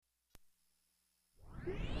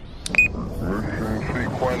Mission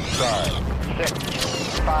sequence start. 6,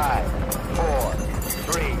 5, 4,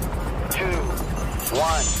 3, 2,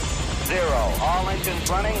 1, 0. All engines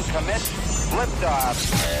running. Commit. Liftoff.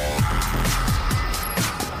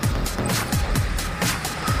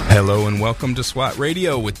 Hello and welcome to SWAT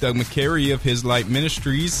Radio with Doug McCary of His Light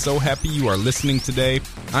Ministries. So happy you are listening today.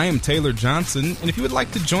 I am Taylor Johnson, and if you would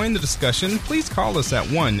like to join the discussion, please call us at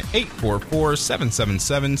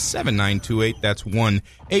 1-844-777-7928. That's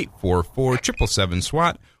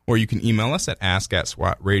 1-844-777-SWAT, or you can email us at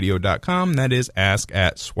ask@swatradio.com. That is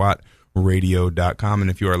ask@swatradio.com.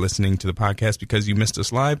 And if you are listening to the podcast because you missed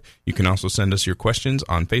us live, you can also send us your questions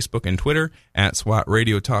on Facebook and Twitter. At SWAT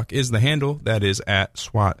Radio Talk is the handle. That is at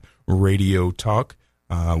SWAT Radio Talk.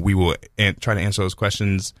 We will try to answer those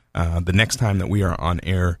questions the next time that we are on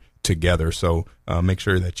air together. So make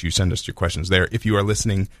sure that you send us your questions there. If you are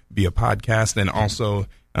listening via podcast, and also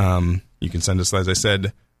you can send us, as I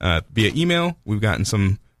said, via email. We've gotten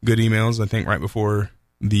some good emails, I think, right before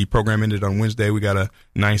the program ended on Wednesday. We got a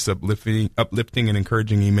nice uplifting and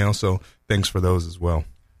encouraging email, so thanks for those as well.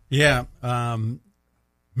 Yeah,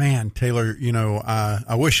 man, Taylor, you know,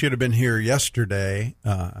 I wish you'd have been here yesterday.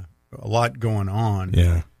 A lot going on.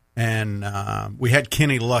 Yeah. And we had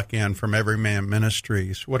Kenny Luck in from Everyman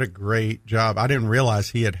Ministries. What a great job. I didn't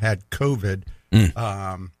realize he had COVID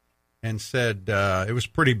and said it was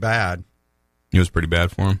pretty bad. It was pretty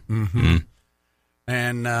bad for him? Mm-hmm.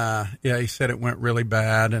 And, yeah, he said it went really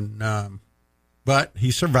bad, and but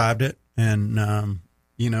he survived it. And,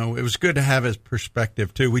 you know, it was good to have his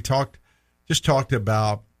perspective, too. We talked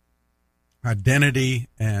about identity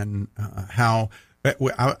and how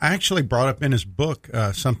I actually brought up in his book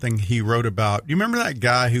something he wrote about. You remember that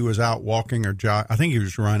guy who was out walking or I think he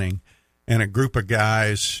was running, and a group of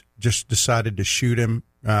guys just decided to shoot him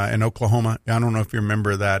in Oklahoma? I don't know if you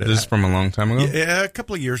remember that. This is from a long time ago? Yeah, a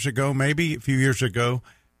couple of years ago, maybe a few years ago.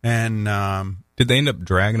 And did they end up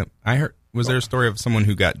dragging him? I heard, was there a story of someone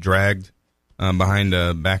who got dragged behind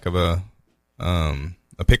the back of a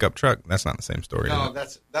pickup truck? That's not the same story. No,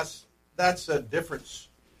 that's a different.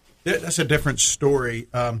 That's a different story.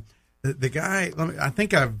 The guy, I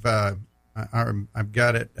think I've got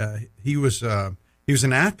it. He was an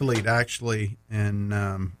athlete actually,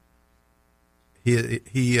 and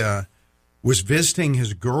he was visiting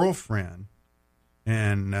his girlfriend,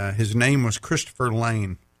 and his name was Christopher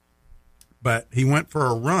Lane. But he went for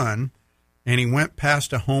a run, and he went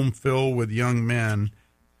past a home filled with young men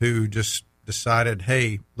who just decided,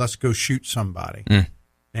 hey, let's go shoot somebody.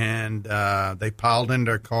 And they piled into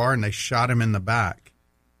their car, and they shot him in the back.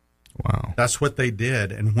 Wow. That's what they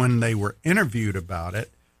did. And when they were interviewed about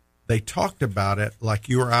it, they talked about it like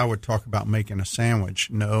you or I would talk about making a sandwich.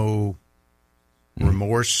 No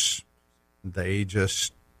remorse. They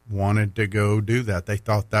just wanted to go do that. They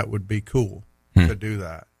thought that would be cool to do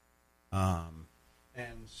that.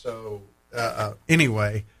 And so,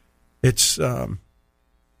 anyway, it's...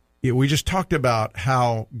 Yeah, we just talked about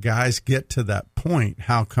how guys get to that point.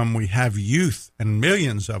 How come we have youth, and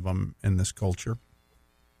millions of them in this culture,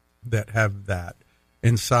 that have that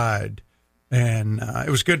inside? And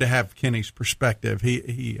it was good to have Kenny's perspective.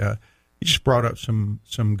 He just brought up some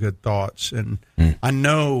good thoughts. And I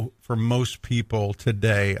know for most people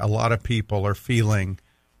today, a lot of people are feeling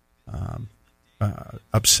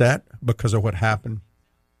upset because of what happened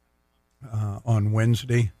on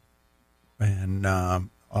Wednesday. And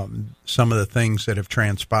some of the things that have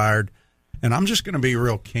transpired. And I'm just going to be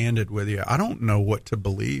real candid with you. I don't know what to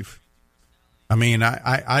believe. I mean,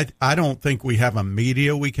 I don't think we have a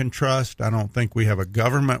media we can trust. I don't think we have a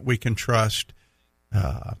government we can trust.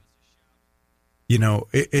 You know,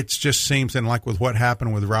 it just seems, and like with what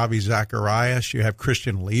happened with Ravi Zacharias, you have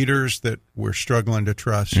Christian leaders that we're struggling to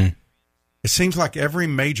trust. It seems like every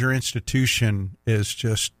major institution is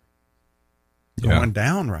just going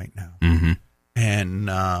down right now. Mm-hmm. And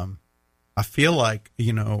I feel like,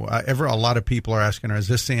 you know, a lot of people are asking, is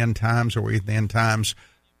this the end times? Are we at the end times?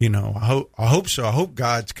 You know, I hope so. I hope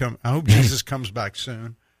I hope Jesus comes back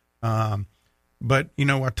soon. But, you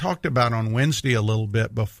know, I talked about on Wednesday a little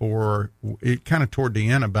bit before, it kind of toward the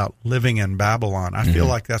end, about living in Babylon. I feel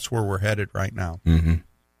like that's where we're headed right now. Mm-hmm.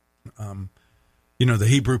 You know, the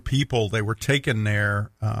Hebrew people, they were taken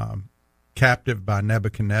there captive by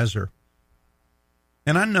Nebuchadnezzar.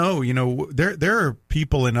 And I know, you know, there are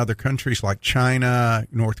people in other countries like China,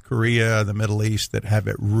 North Korea, the Middle East that have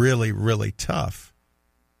it really, really tough.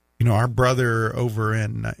 You know, our brother over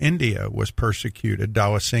in India was persecuted,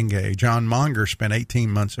 Dawa Singh. John Monger spent 18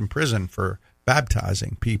 months in prison for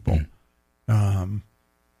baptizing people.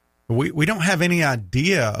 We don't have any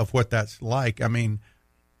idea of what that's like. I mean,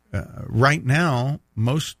 right now,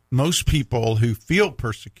 most people who feel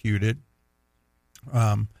persecuted,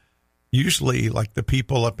 usually like the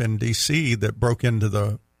people up in D.C. that broke into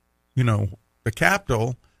the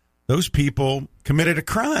Capitol, those people committed a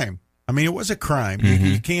crime. I mean, it was a crime. Mm-hmm.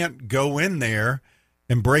 You can't go in there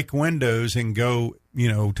and break windows and go,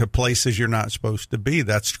 to places you're not supposed to be.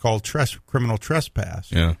 That's called criminal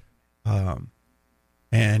trespass. Yeah.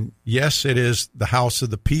 And yes, it is the house of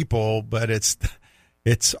the people, but it's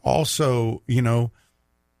also,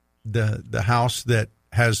 the house that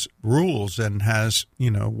has rules and has,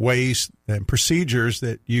 ways and procedures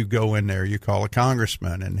that you go in there. You call a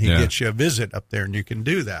congressman and he gets you a visit up there and you can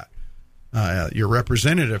do that. Your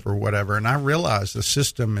representative or whatever. And I realize the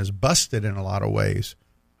system is busted in a lot of ways,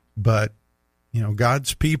 but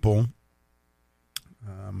God's people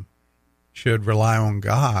should rely on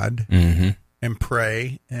God and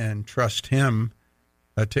pray and trust Him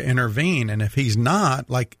to intervene. And if He's not,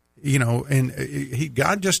 God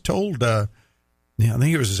just told, I think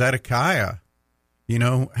it was Zedekiah,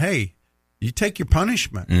 hey, you take your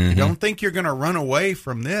punishment. Don't think you're going to run away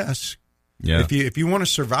from this. Yeah. If you want to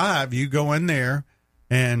survive, you go in there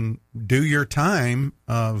and do your time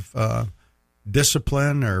of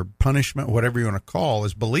discipline or punishment, whatever you want to call.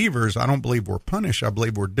 As believers, I don't believe we're punished. I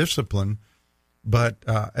believe we're disciplined. But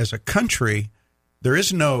as a country, there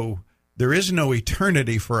is no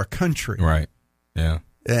eternity for a country. Right. Yeah.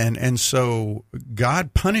 And so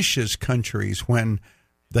God punishes countries when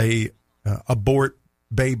they abort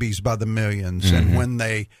babies by the millions and when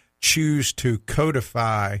they choose to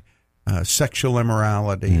codify sexual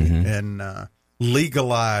immorality and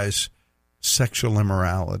legalize sexual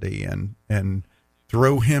immorality and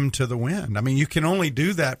throw him to the wind. I mean, you can only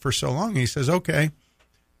do that for so long. He says, "Okay,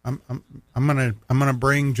 I'm gonna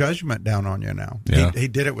bring judgment down on you now." Yeah. He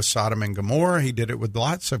did it with Sodom and Gomorrah. He did it with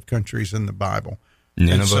lots of countries in the Bible.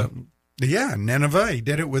 Nineveh. Nineveh. He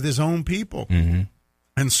did it with his own people.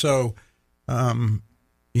 And so,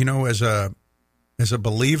 as a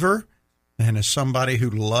believer and as somebody who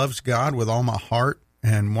loves God with all my heart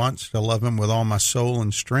and wants to love Him with all my soul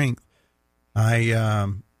and strength,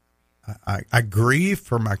 I grieve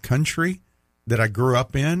for my country that I grew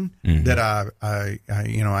up in. That I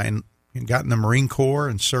got in the Marine Corps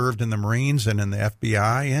and served in the Marines and in the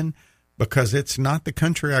FBI, because it's not the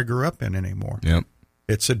country I grew up in anymore. Yep.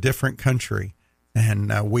 It's a different country,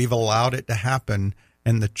 and we've allowed it to happen.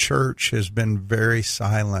 And the church has been very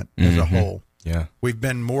silent as a whole. Yeah, we've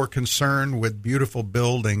been more concerned with beautiful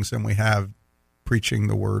buildings than we have preaching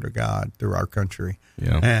the Word of God through our country.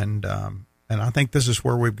 Yeah, and I think this is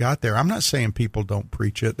where we've got there. I'm not saying people don't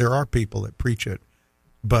preach it. There are people that preach it,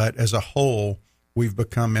 but as a whole, we've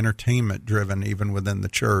become entertainment driven even within the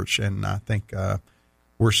church, and I think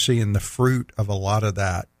we're seeing the fruit of a lot of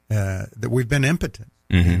that. That we've been impotent.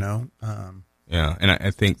 Yeah, and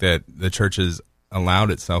I think that the church has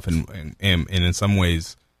allowed itself and in some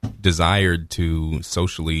ways desired to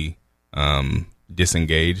socially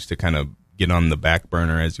disengage, to kind of get on the back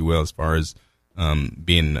burner, as you will, as far as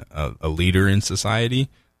being a leader in society.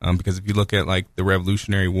 Because if you look at like the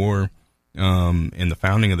Revolutionary War and the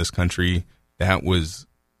founding of this country, that was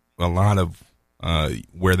a lot of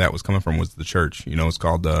where that was coming from was the church. It's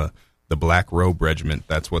called the Black Robe Regiment.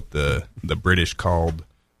 That's what the British called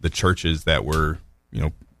the churches that were,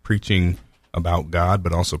 preaching about God,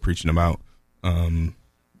 but also preaching about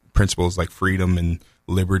principles like freedom and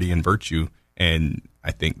liberty and virtue. And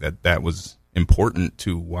I think that was important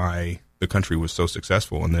to why the country was so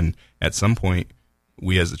successful. And then at some point,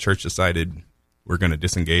 we as a church decided we're going to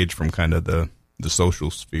disengage from kind of the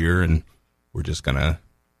social sphere, and we're just going to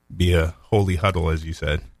be a holy huddle, as you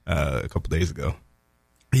said a couple days ago.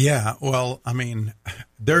 Yeah, well, I mean,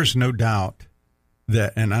 there's no doubt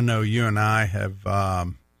that, and I know you and I have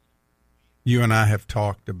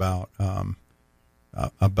talked about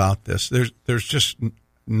this. There's just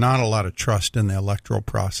not a lot of trust in the electoral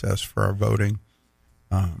process for our voting,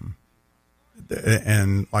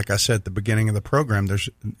 and like I said at the beginning of the program,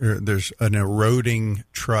 there's an eroding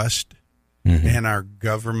trust in our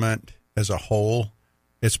government as a whole.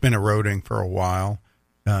 It's been eroding for a while.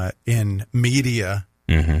 In media.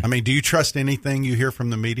 I mean, do you trust anything you hear from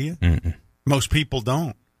the media? Most people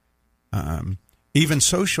don't. Even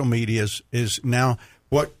social media is now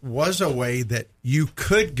what was a way that you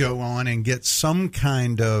could go on and get some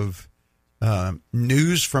kind of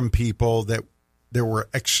news from people that there were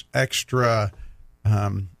extra, I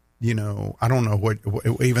don't know what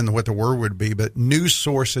the word would be, but news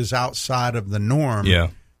sources outside of the norm. Yeah.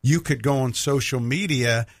 You could go on social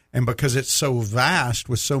media, and because it's so vast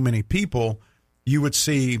with so many people, you would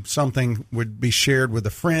see something would be shared with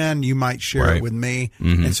a friend. You might share it with me.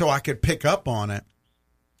 Mm-hmm. And so I could pick up on it.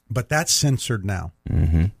 But that's censored now.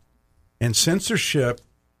 Mm-hmm. And censorship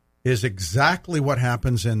is exactly what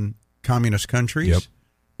happens in communist countries. Yep.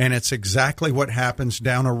 And it's exactly what happens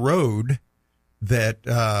down a road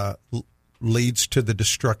that leads to the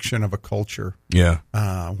destruction of a culture. Yeah.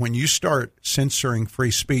 When you start censoring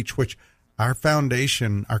free speech, which our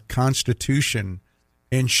foundation, our Constitution,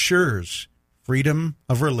 ensures freedom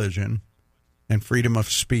of religion and freedom of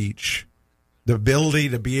speech, the ability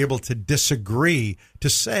to be able to disagree, to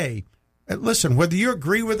say, listen, whether you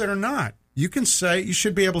agree with it or not, you can say, you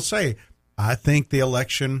should be able to say, I think the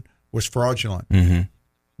election was fraudulent. Mm-hmm.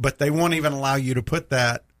 But they won't even allow you to put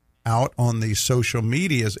that out on these social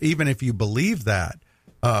medias, even if you believe that,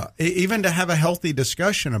 even to have a healthy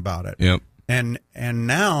discussion about it. Yep. And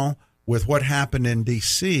now with what happened in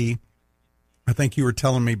D.C., I think you were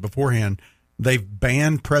telling me beforehand, they've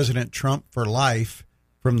banned President Trump for life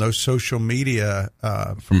from those social media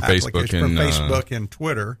from Facebook and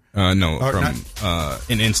Twitter. In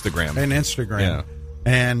Instagram. And Instagram. Yeah.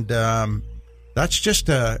 And that's just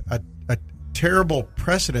a terrible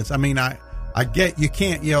precedence. I mean, I get you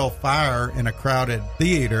can't yell fire in a crowded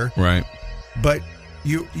theater, right? But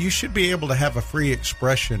you should be able to have a free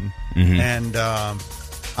expression. Mm-hmm. And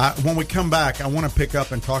when we come back, I want to pick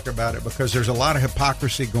up and talk about it because there's a lot of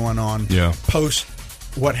hypocrisy going on. Yeah. Post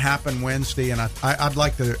what happened Wednesday, and I'd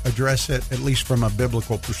like to address it at least from a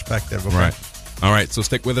biblical perspective. Okay? Right. All right. So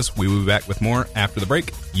stick with us. We will be back with more after the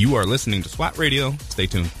break. You are listening to SWAT Radio. Stay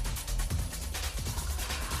tuned.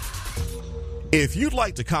 If you'd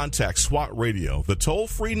like to contact SWAT Radio, the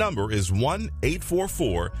toll-free number is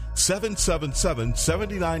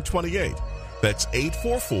 1-844-777-7928. That's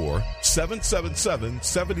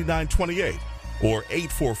 844-777-7928 or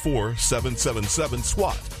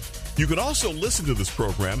 844-777-SWAT. You can also listen to this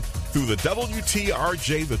program through the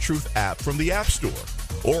WTRJ The Truth app from the App Store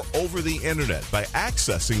or over the internet by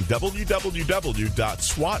accessing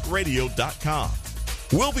www.swatradio.com.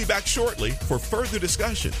 We'll be back shortly for further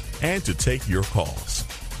discussion and to take your calls.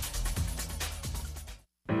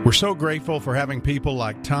 We're so grateful for having people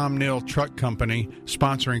like Tom Neal Truck Company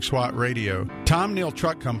sponsoring SWAT Radio. Tom Neal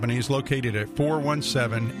Truck Company is located at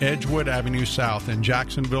 417 Edgewood Avenue South in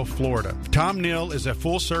Jacksonville, Florida. Tom Neal is a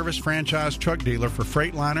full-service franchise truck dealer for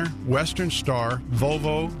Freightliner, Western Star,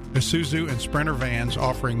 Volvo, Isuzu, and Sprinter vans,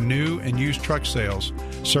 offering new and used truck sales,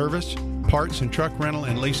 service, parts and truck rental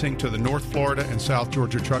and leasing to the North Florida and South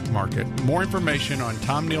Georgia truck market. More information on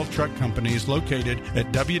Tom Neal Truck Company is located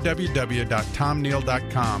at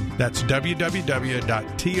www.tomneal.com. That's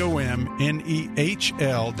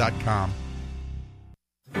www.tomnehl.com.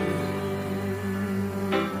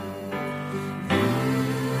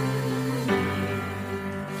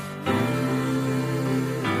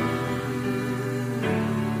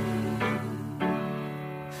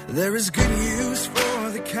 There is good news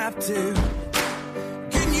for the captive,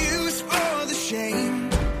 good news for the shame.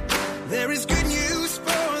 There is good news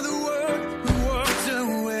for the world who walked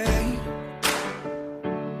away.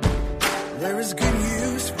 There is good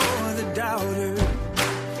news for the doubter,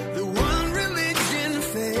 the one religion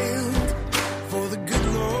failed. For the good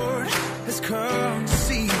Lord has come to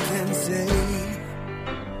seek and save.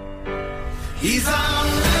 He's our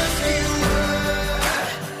rescuer.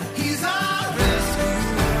 He's our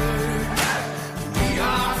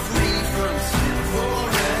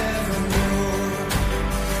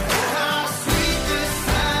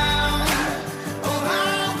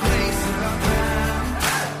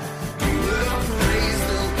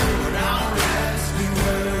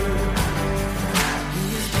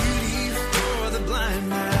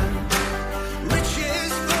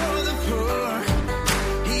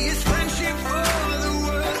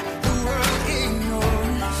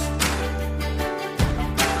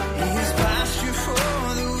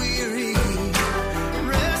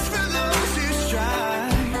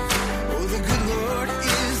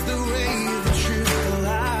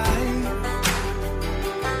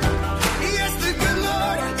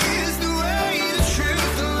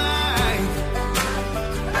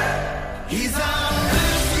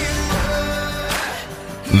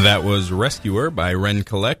That was Rescuer by Ren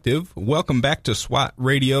Collective. Welcome back to SWAT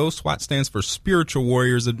Radio. SWAT stands for Spiritual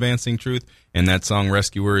Warriors Advancing Truth, and that song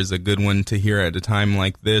Rescuer is a good one to hear at a time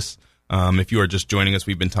like this. If you are just joining us,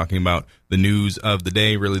 we've been talking about the news of the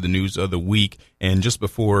day, really the news of the week, and just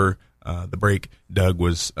before the break, Doug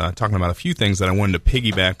was talking about a few things that I wanted to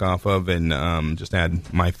piggyback off of and just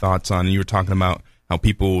add my thoughts on. You were talking about how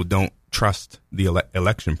people don't trust the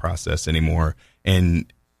election process anymore,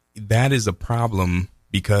 and that is a problem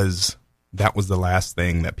because that was the last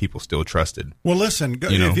thing that people still trusted. Well, listen,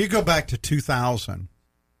 if you go back to 2000,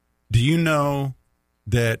 do you know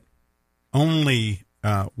that only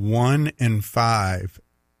 1 in 5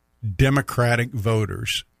 Democratic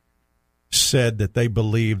voters said that they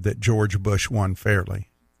believed that George Bush won fairly?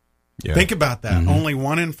 Yeah. Think about that. Only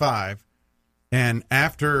 1 in 5. And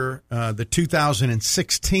after the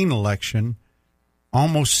 2016 election,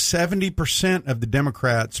 almost 70% of the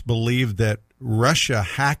Democrats believed that Russia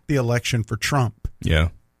hacked the election for Trump. Yeah.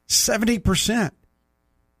 70%.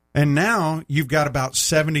 And now you've got about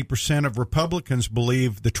 70% of Republicans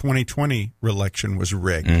believe the 2020 election was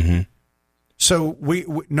rigged. Mm-hmm. So we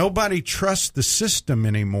nobody trusts the system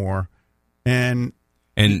anymore. And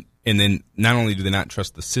then not only do they not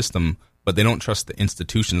trust the system, but they don't trust the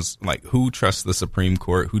institutions. Like, who trusts the Supreme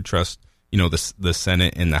Court? Who trusts, the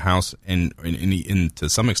Senate and the House and to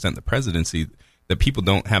some extent the presidency? That people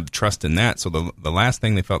don't have trust in that. So the last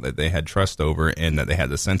thing they felt that they had trust over and that they had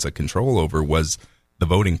the sense of control over was the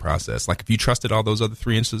voting process. Like, if you trusted all those other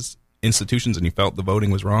 3 institutions and you felt the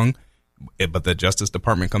voting was wrong, but the Justice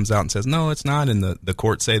Department comes out and says, no, it's not, and the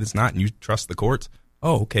courts say it's not, and you trust the courts,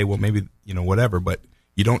 oh, okay, well, maybe, whatever, but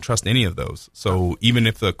you don't trust any of those. So even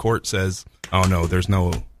if the court says, oh, no, there's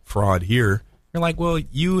no fraud here, you're like, well,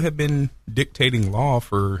 you have been dictating law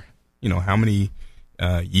for, how many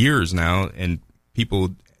years now, and people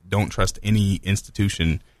don't trust any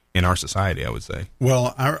institution in our society, I would say.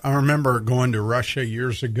 Well, I remember going to Russia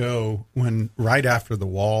years ago right after the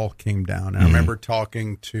wall came down. I remember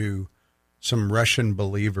talking to some Russian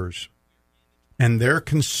believers, and their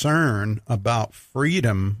concern about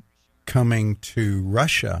freedom coming to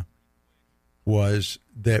Russia was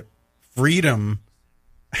that freedom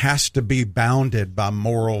has to be bounded by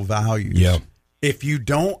moral values. Yeah. If you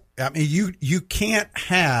don't, you can't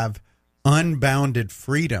have unbounded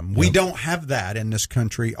freedom. We don't have that in this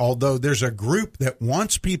country, although there's a group that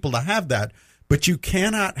wants people to have that, but you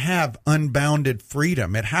cannot have unbounded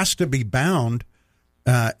freedom. It has to be bound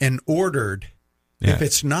and ordered. Yeah. If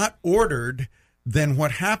it's not ordered, then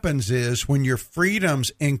what happens is when your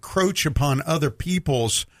freedoms encroach upon other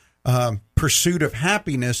people's pursuit of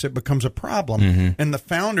happiness, it becomes a problem. Mm-hmm. And the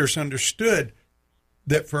founders understood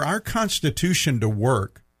that for our Constitution to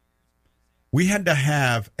work, we had to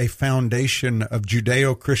have a foundation of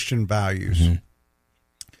Judeo-Christian values. Mm-hmm.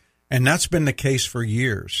 And that's been the case for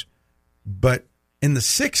years. But in the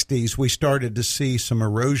 60s, we started to see some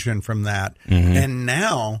erosion from that. Mm-hmm. And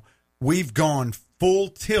now we've gone full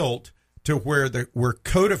tilt to where we're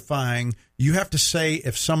codifying. You have to say,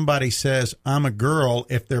 if somebody says, I'm a girl,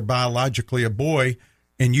 if they're biologically a boy,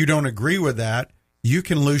 and you don't agree with that, you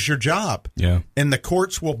can lose your job. Yeah. And the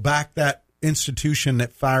courts will back that institution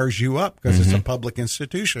that fires you up because it's a public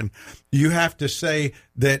institution. You have to say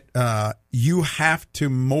that you have to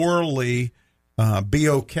morally be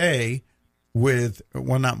okay with,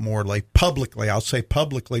 well, not morally, publicly, I'll say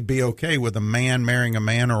publicly be okay with a man marrying a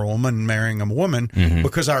man or a woman marrying a woman,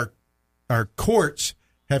 because our courts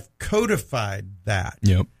have codified that.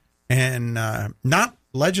 Yep. And not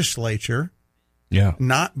legislature,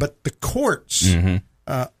 but the courts.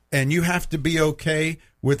 And you have to be okay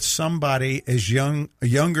with somebody as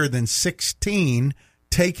younger than 16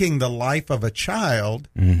 taking the life of a child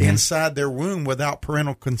inside their womb without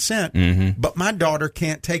parental consent. But my daughter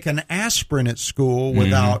can't take an aspirin at school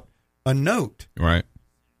without a note. Right.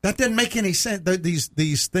 That doesn't make any sense.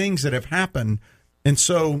 These things that have happened. And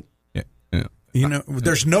so,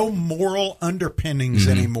 there's no moral underpinnings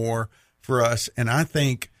anymore for us. And I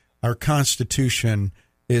think our Constitution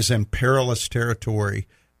is in perilous territory.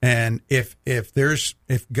 And if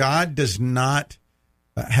God does not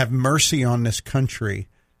have mercy on this country,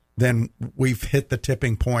 then we've hit the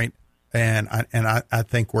tipping point, and I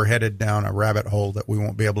think we're headed down a rabbit hole that we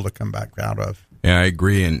won't be able to come back out of. Yeah, I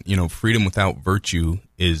agree. And freedom without virtue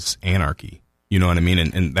is anarchy. You know what I mean?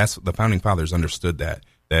 And that's, the founding fathers understood that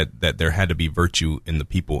there had to be virtue in the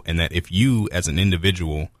people, and that if you as an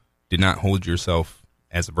individual did not hold yourself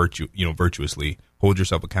as a virtuously hold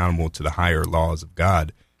yourself accountable to the higher laws of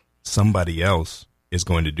God, somebody else is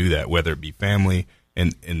going to do that, whether it be family,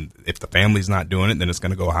 and if the family's not doing it, then it's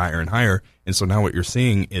going to go higher and higher. And so now what you're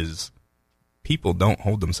seeing is people don't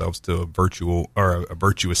hold themselves to a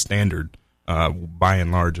virtuous standard by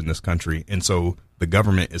and large in this country. And so the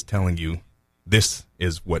government is telling you this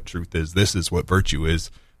is what truth is, this is what virtue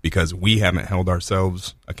is, because we haven't held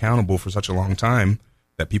ourselves accountable for such a long time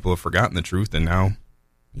that people have forgotten the truth, and now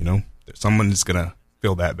someone is going to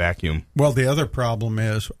fill that vacuum. Well, the other problem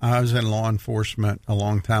is I was in law enforcement a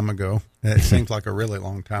long time ago. It seems like a really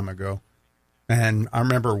long time ago. And I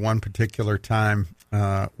remember one particular time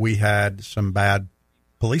we had some bad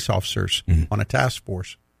police officers on a task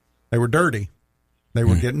force. They were dirty. They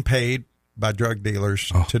were getting paid by drug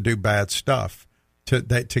dealers to do bad stuff, to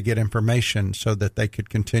get information so that they could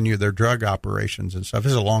continue their drug operations and stuff.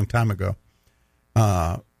 This is a long time ago.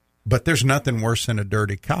 But there's nothing worse than a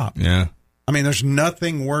dirty cop. Yeah. I mean, there's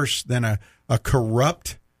nothing worse than a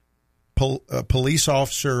corrupt police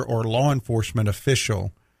officer or law enforcement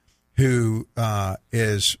official who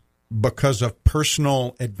is, because of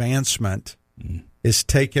personal advancement, is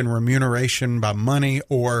taking remuneration by money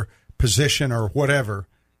or position or whatever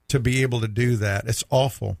to be able to do that. It's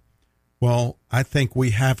awful. Well, I think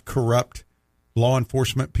we have corrupt law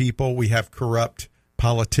enforcement people. We have corrupt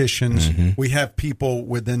politicians. We have people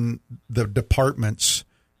within the departments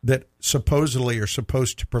that supposedly are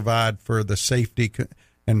supposed to provide for the safety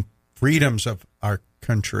and freedoms of our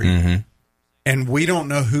country. And we don't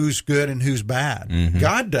know who's good and who's bad.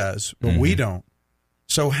 God does, but we don't.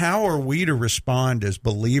 So how are we to respond as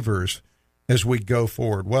believers as we go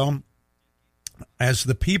forward? Well, as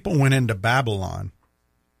the people went into Babylon,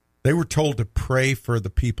 they were told to pray for the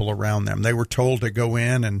people around them. They were told to go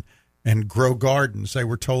in and grow gardens. They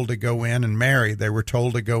were told to go in and marry. They were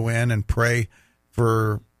told to go in and pray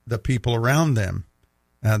for the people around them,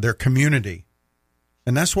 their community.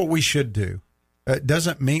 And that's what we should do. It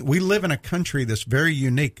doesn't mean we live in a country that's very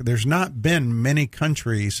unique. There's not been many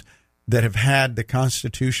countries that have had the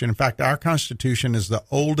Constitution. In fact, our Constitution is the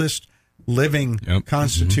oldest living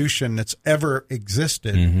Constitution that's ever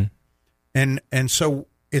existed. And so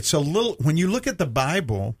it's a little, when you look at the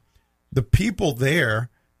Bible, the people there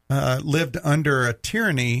lived under a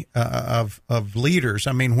tyranny of leaders.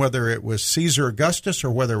 I mean, whether it was Caesar Augustus or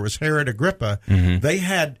whether it was Herod Agrippa, they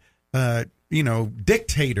had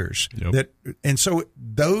dictators that, and so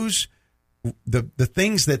those the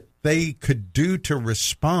things that they could do to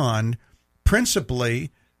respond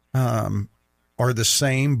principally are the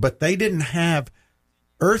same, but they didn't have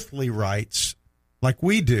earthly rights like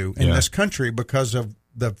we do in this country because of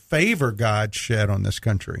the favor God shed on this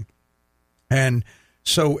country. And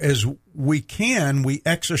so as we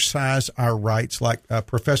exercise our rights, like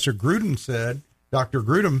Professor Grudem said, Dr.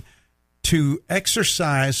 Grudem, to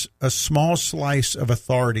exercise a small slice of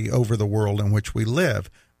authority over the world in which we live.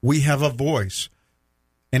 We have a voice.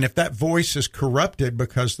 And if that voice is corrupted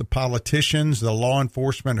because the politicians, the law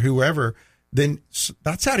enforcement, whoever, then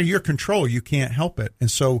that's out of your control. You can't help it.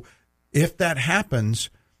 And so if that happens,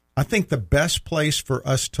 I think the best place for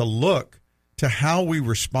us to look to how we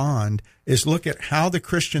respond is look at how the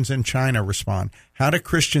Christians in China respond. How do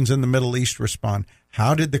Christians in the Middle East respond?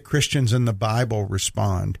 How did the Christians in the Bible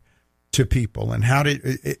respond to people? And how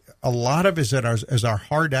did a lot of it is our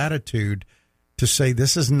hard attitude to say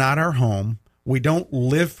this is not our home. We don't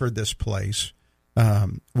live for this place.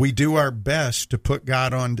 We do our best to put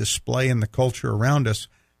God on display in the culture around us,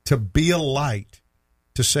 to be a light,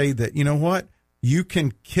 to say that, you know what, you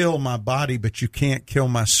can kill my body, but you can't kill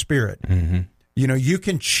my spirit. You know, you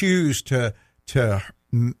can choose to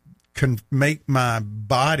make my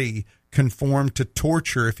body conform to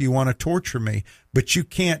torture if you want to torture me, but you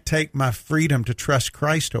can't take my freedom to trust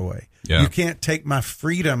Christ away. You can't take my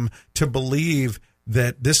freedom to believe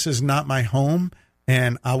that this is not my home,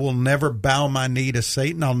 and I will never bow my knee to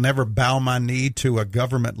Satan. I'll never bow my knee to a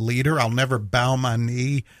government leader. I'll never bow my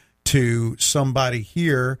knee to somebody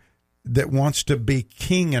here that wants to be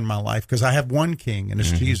king in my life, because I have one king, and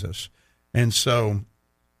it's Jesus. And so,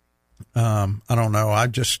 I don't know. I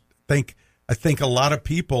think a lot of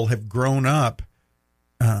people have grown up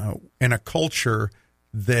in a culture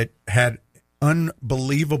that had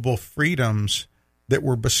unbelievable freedoms that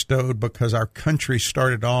were bestowed because our country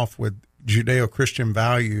started off with Judeo-Christian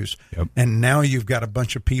values, and now you've got a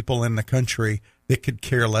bunch of people in the country that could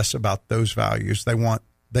care less about those values.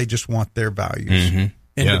 They just want their values,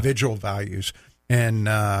 individual values,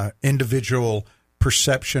 and individual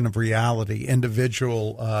perception of reality,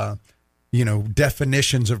 individual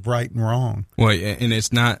definitions of right and wrong. Well, and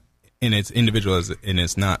it's not, and it's individual, and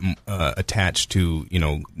it's not attached to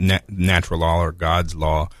natural law or God's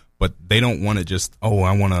law. But they don't want to just, I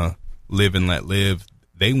want to live and let live.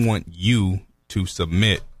 They want you to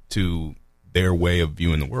submit to their way of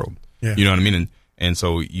viewing the world. You know what I mean? And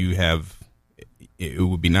so you have, it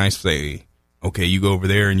would be nice to say, okay, you go over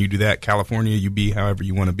there and you do that. California, you be however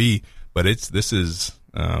you want to be. But this is,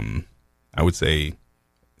 I would say,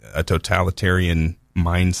 a totalitarian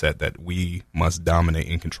mindset that we must dominate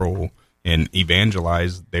and control and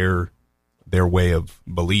evangelize their way of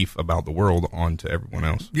belief about the world onto everyone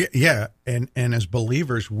else. Yeah. And as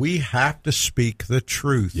believers, we have to speak the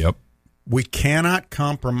truth. We cannot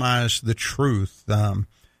compromise the truth.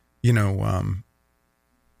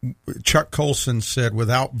 Chuck Colson said,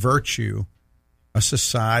 without virtue, a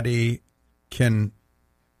society can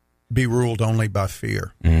be ruled only by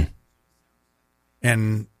fear.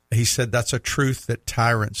 And he said that's a truth that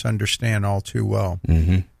tyrants understand all too well.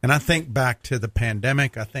 And I think back to the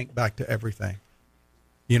pandemic. I think back to everything.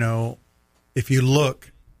 You know, if you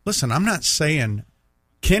look, listen, I'm not saying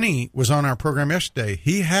Kenny was on our program yesterday.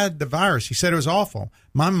 He had the virus. He said it was awful.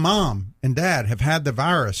 My mom and dad have had the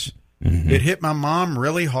virus. It hit my mom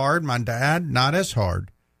really hard. My dad, not as hard.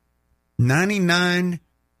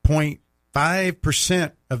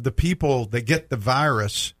 99.5% of the people that get the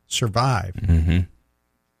virus survive.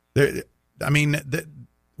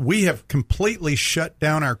 We have completely shut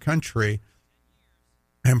down our country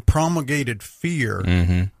and promulgated fear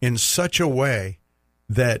in such a way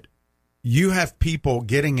that you have people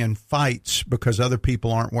getting in fights because other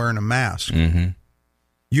people aren't wearing a mask.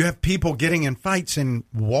 You have people getting in fights in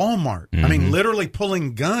Walmart. I mean, literally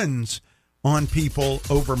pulling guns on people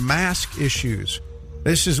over mask issues.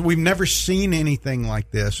 We've never seen anything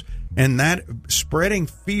like this. And that spreading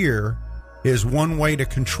fear is one way to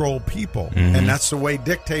control people. And that's the way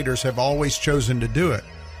dictators have always chosen to do it.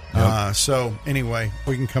 So anyway,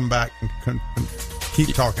 we can come back and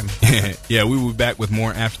keep talking. Yeah, we will be back with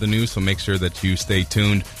more after the news, so make sure that you stay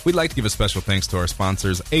tuned. We'd like to give a special thanks to our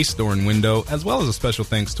sponsors, Ace Store and Window, as well as a special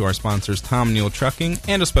thanks to our sponsors, Tom Neal Trucking,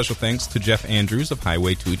 and a special thanks to Jeff Andrews of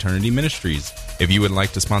Highway to Eternity Ministries. If you would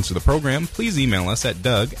like to sponsor the program, please email us at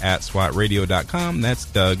doug@swatradio.com. That's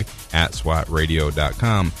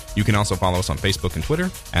doug@swatradio.com. You can also follow us on Facebook and Twitter.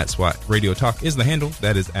 @SWAT Radio Talk is the handle.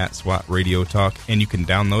 That is @SWAT Radio Talk. And you can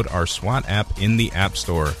download our SWAT app in the App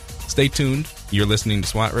Store. Stay tuned. You're listening to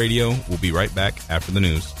SWAT Radio. We'll be right back after the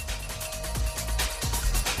news.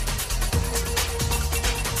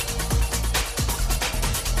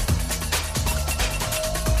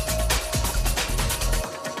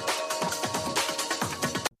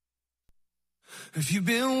 If you've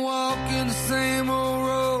been walking the same old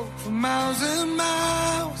road for miles and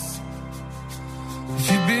miles,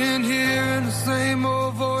 if you've been hearing the same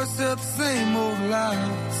old voice at the same old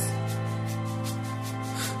lies,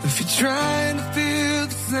 if you're trying to fill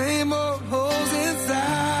the same old holes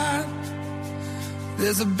inside,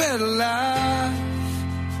 there's a better life.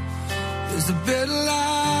 There's a better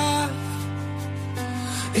life.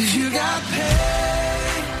 If you got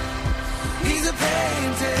pain, he's a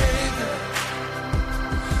pain taker.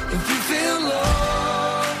 If you feel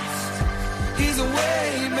lost, he's a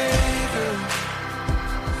way maker.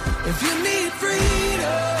 If you need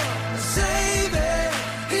freedom, save it.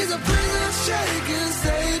 He's a prison shaking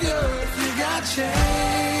savior. If you got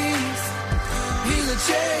chains, he's a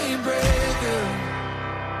chain breaker.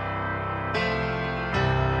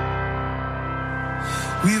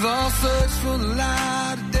 We've all searched for the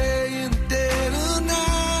light of day in the dead of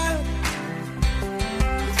night.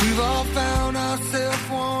 We've all found ourselves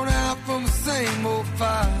worn out from the same old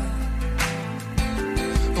fight.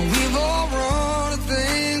 And we've all run to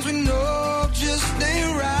things we know just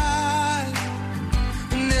ain't right.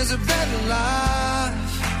 And there's a better life.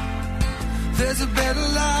 There's a better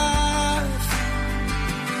life.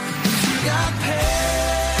 If you got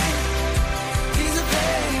pain, he's a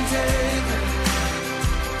pain taker.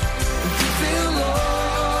 If you feel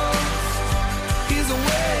lost, he's a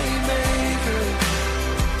way maker.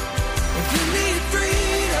 If you need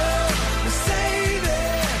freedom to save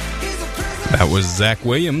it, he's a prison. That was Zach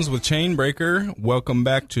Williams with Chainbreaker. Welcome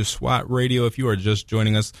back to SWAT Radio. If you are just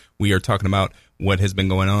joining us, we are talking about what has been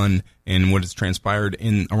going on and what has transpired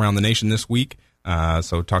in around the nation this week.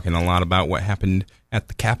 So talking a lot about what happened at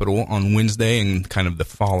the Capitol on Wednesday and kind of the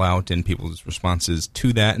fallout and people's responses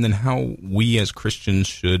to that, and then how we as Christians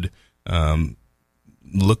should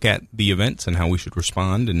look at the events and how we should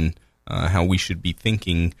respond and how we should be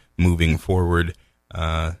thinking moving forward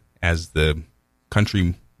as the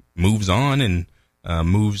country moves on and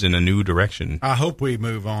moves in a new direction. I hope we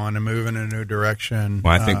move on and move in a new direction.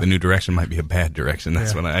 Well, I think the new direction might be a bad direction.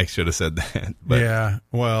 That's what I should have said that. But. Yeah,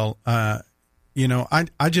 well, I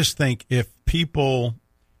just think if the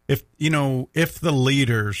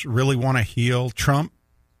leaders really want to heal,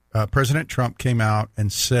 President Trump came out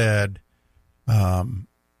and said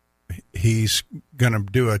he's going to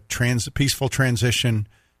do a peaceful transition.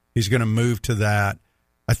 He's going to move to that.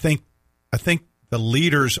 I think the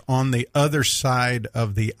leaders on the other side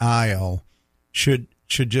of the aisle should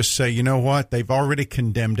just say, you know what? They've already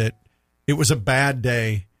condemned it. It was a bad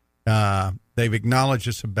day. They've acknowledged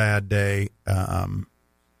it's a bad day.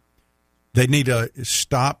 They need to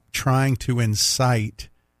stop trying to incite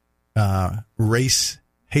race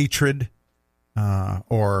hatred.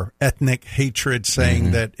 or ethnic hatred,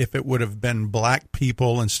 saying that if it would have been black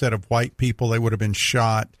people instead of white people, they would have been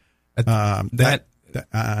shot. That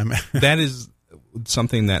is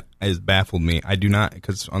something that has baffled me. I do not,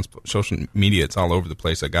 because on social media it's all over the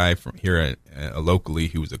place. A guy from here locally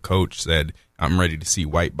who was a coach said, "I'm ready to see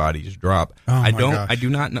white bodies drop." I do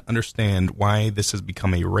not understand why this has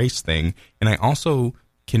become a race thing, and I also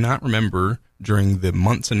cannot remember during the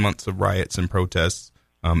months and months of riots and protests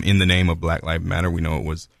in the name of Black Lives Matter. We know it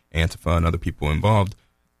was Antifa and other people involved.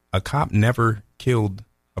 A cop never killed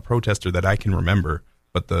a protester that I can remember,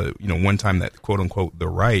 but one time that quote unquote the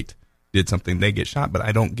right did something, they get shot. But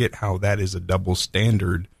I don't get how that is a double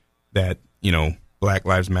standard that, Black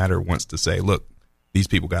Lives Matter wants to say, look, these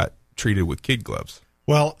people got treated with kid gloves.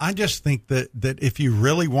 Well, I just think that if you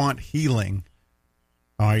really want healing,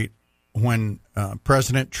 all right, when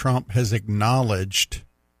President Trump has acknowledged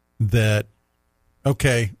that,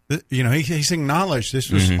 okay, he's acknowledged this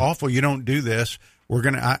was awful. You don't do this.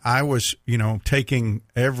 I was, taking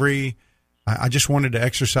I just wanted to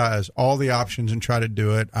exercise all the options and try to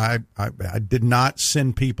do it. I did not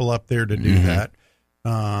send people up there to do that.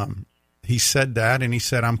 He said that, and he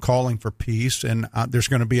said, I'm calling for peace, and there's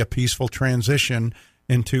going to be a peaceful transition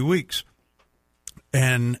in 2 weeks.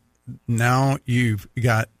 And now you've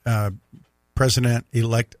got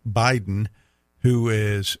President-elect Biden, who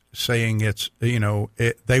is saying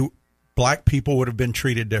black people would have been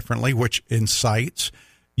treated differently, which incites.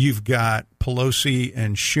 You've got Pelosi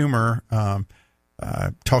and Schumer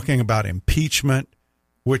talking about impeachment,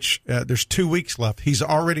 which there's 2 weeks left. He's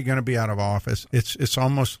already going to be out of office. It's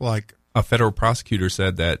almost like a federal prosecutor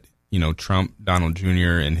said that Trump, Donald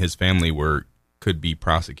Jr., and his family could be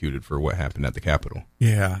prosecuted for what happened at the Capitol.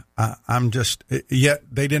 Yeah, yet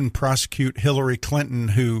they didn't prosecute Hillary Clinton,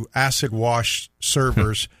 who acid washed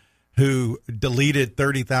servers, who deleted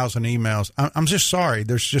 30,000 emails. I'm just sorry.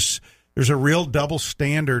 There's a real double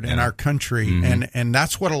standard in our country, and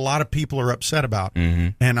that's what a lot of people are upset about.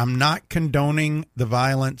 And I'm not condoning the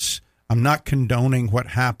violence. I'm not condoning what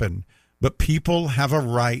happened, but people have a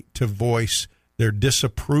right to voice their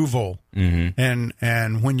disapproval.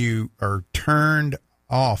 And when you are turned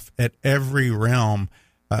off at every realm,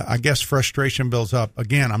 I guess frustration builds up.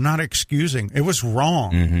 Again, I'm not excusing. It was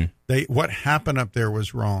wrong. What happened up there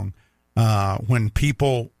was wrong when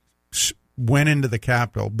people went into the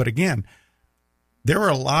Capitol. But again, there were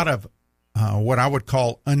a lot of what I would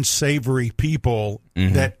call unsavory people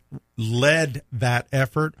that led that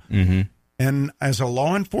effort. And as a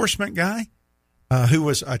law enforcement guy who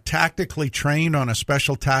was tactically trained on a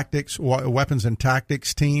special tactics, weapons and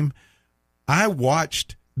tactics team, I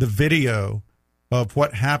watched the video of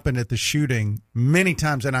what happened at the shooting many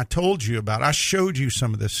times, and I told you about it. I showed you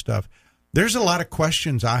some of this stuff. There's a lot of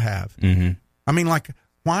questions I have. I mean, like,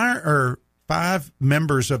 why are 5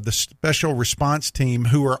 members of the special response team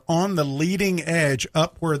who are on the leading edge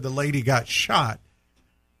up where the lady got shot,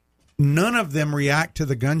 none of them react to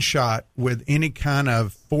the gunshot with any kind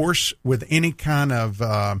of force, with any kind of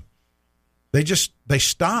they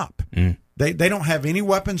stop. They don't have any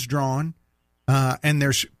weapons drawn, and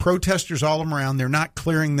there's protesters all around. They're not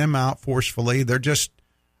clearing them out forcefully. They're just,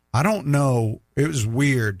 I don't know. It was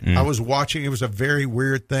weird. I was watching. It was a very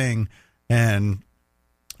weird thing. And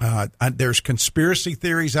there's conspiracy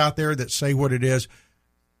theories out there that say what it is.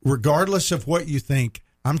 Regardless of what you think,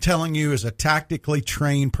 I'm telling you, as a tactically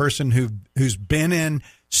trained person who's been in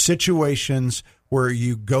situations where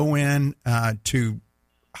you go in to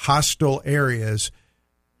hostile areas,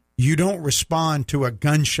 you don't respond to a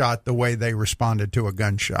gunshot the way they responded to a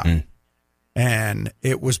gunshot. And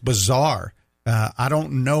it was bizarre. I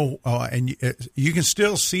don't know. And you can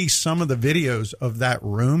still see some of the videos of that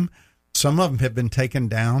room. Some of them have been taken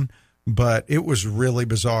down, but it was really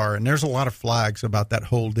bizarre. And there's a lot of flags about that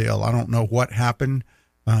whole deal. I don't know what happened,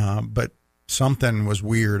 but something was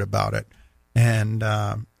weird about it. And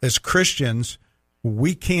as Christians,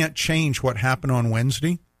 we can't change what happened on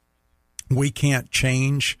Wednesday. We can't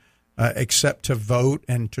change except to vote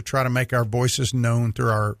and to try to make our voices known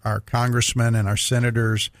through our congressmen and our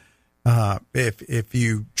senators. If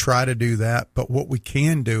you try to do that, but what we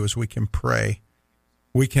can do is we can pray.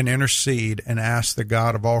 We can intercede and ask the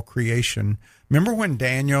God of all creation. Remember when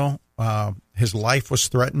Daniel, his life was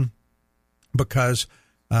threatened because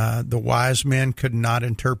the wise men could not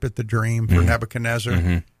interpret the dream for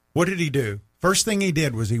Nebuchadnezzar? What did he do? First thing he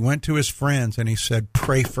did was he went to his friends and he said,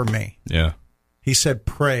 pray for me. Yeah. He said,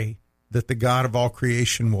 pray that the God of all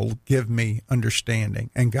creation will give me understanding.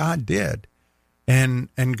 And God did. And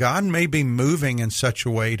God may be moving in such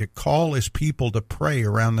a way to call his people to pray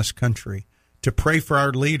around this country, to pray for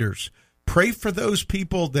our leaders, pray for those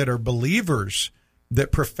people that are believers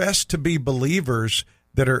that profess to be believers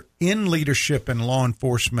that are in leadership and law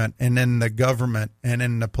enforcement and in the government and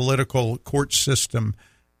in the political court system,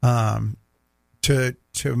 to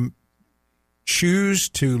choose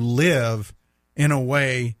to live in a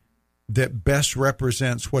way that best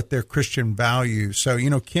represents what their Christian values. So,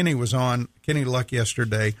 Kenny Luck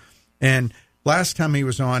yesterday, and last time he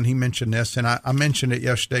was on, he mentioned this, and I mentioned it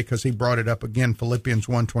yesterday because he brought it up again, Philippians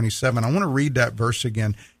 1:27. I want to read that verse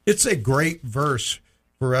again. It's a great verse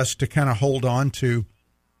for us to kind of hold on to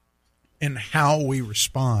in how we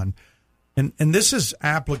respond. And this is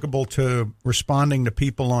applicable to responding to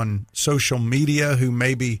people on social media who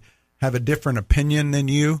maybe have a different opinion than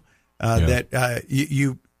you, that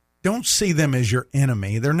you don't see them as your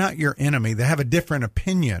enemy. They're not your enemy. They have a different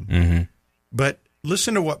opinion. Mm-hmm. But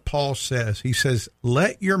listen to what Paul says. He says,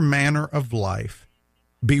 let your manner of life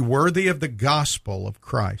be worthy of the gospel of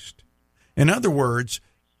Christ. In other words,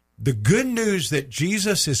 the good news that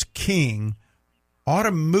Jesus is king ought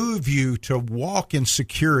to move you to walk in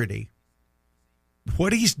security.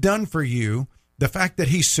 What he's done for you, the fact that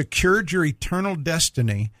he's secured your eternal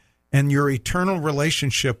destiny and your eternal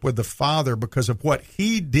relationship with the Father because of what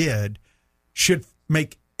he did, should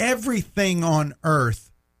make everything on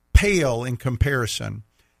earth pale in comparison.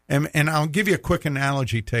 And I'll give you a quick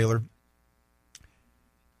analogy, Taylor.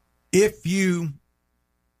 If you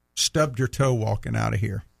stubbed your toe walking out of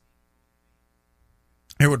here,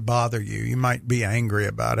 it would bother you. You might be angry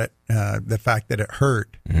about it, the fact that it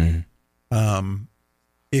hurt. Mm-hmm.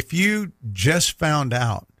 If you just found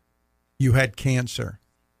out you had cancer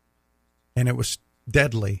and it was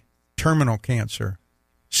deadly, terminal cancer,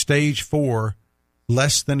 stage 4,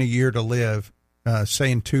 less than a year to live,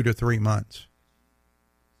 say in 2 to 3 months,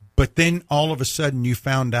 but then all of a sudden you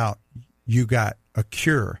found out you got a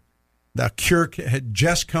cure. The cure had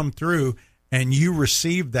just come through and you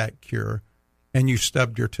received that cure and you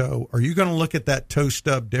stubbed your toe. Are you going to look at that toe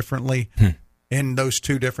stub differently in those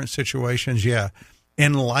two different situations? Yeah.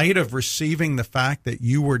 In light of receiving the fact that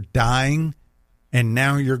you were dying and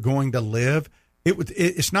now you're going to live,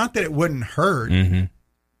 it's not that it wouldn't hurt, mm-hmm.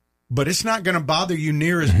 but it's not going to bother you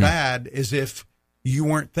near as bad as if you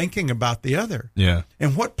weren't thinking about the other. Yeah.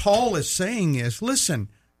 And what Paul is saying is, listen,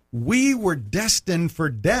 we were destined for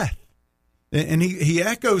death. And he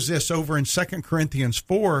echoes this over in 2 Corinthians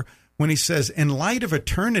 4 when he says, in light of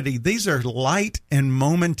eternity, these are light and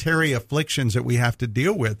momentary afflictions that we have to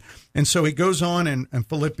deal with. And so he goes on in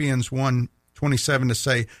Philippians 1:27 to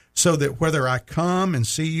say, so that whether I come and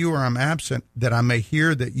see you or I'm absent, that I may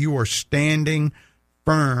hear that you are standing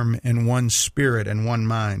firm in one spirit and one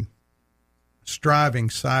mind, striving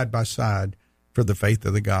side by side for the faith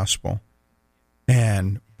of the gospel.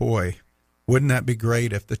 And boy, wouldn't that be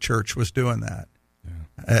great if the church was doing that?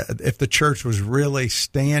 Yeah. If the church was really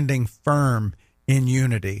standing firm in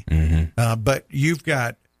unity. Mm-hmm. But you've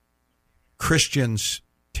got Christians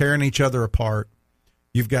tearing each other apart.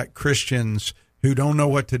 You've got Christians who don't know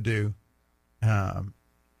what to do. And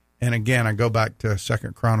again, I go back to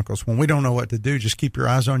 2 Chronicles. When we don't know what to do, just keep your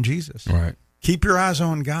eyes on Jesus. Right. Keep your eyes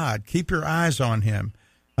on God. Keep your eyes on him.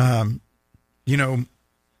 In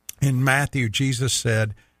Matthew, Jesus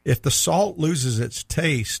said, if the salt loses its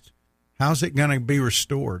taste, how's it going to be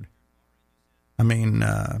restored? I mean,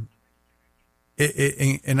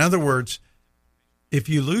 in other words, if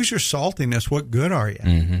you lose your saltiness, what good are you?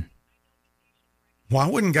 Mm-hmm. Why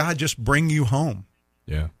wouldn't God just bring you home?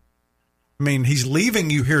 Yeah. I mean, he's leaving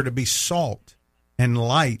you here to be salt and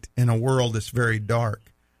light in a world that's very dark.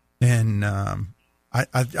 And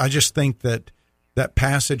I just think that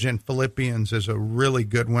passage in Philippians is a really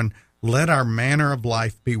good one. Let our manner of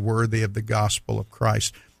life be worthy of the gospel of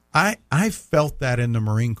Christ. I felt that in the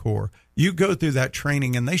Marine Corps. You go through that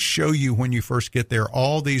training, and they show you when you first get there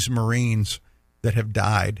all these Marines that have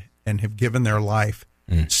died and have given their life,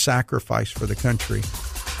 sacrifice for the country.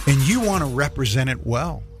 And you want to represent it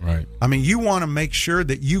well. Right. I mean, you want to make sure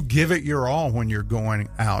that you give it your all when you're going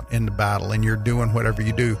out into battle and you're doing whatever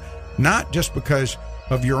you do, not just because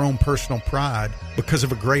of your own personal pride, because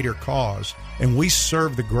of a greater cause. And we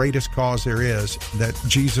serve the greatest cause there is, that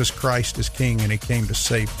Jesus Christ is King and he came to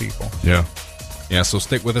save people. Yeah. Yeah, so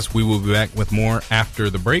stick with us. We will be back with more after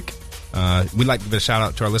the break. We'd like to give a shout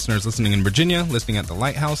out to our listeners listening in Virginia, listening at the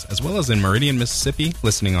Lighthouse, as well as in Meridian, Mississippi,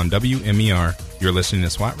 listening on WMER. You're listening to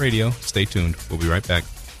SWAT Radio. Stay tuned. We'll be right back.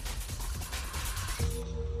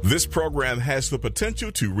 This program has the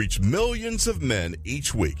potential to reach millions of men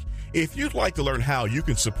each week. If you'd like to learn how you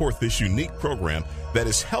can support this unique program that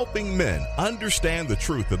is helping men understand the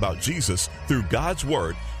truth about Jesus through God's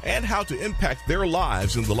Word and how to impact their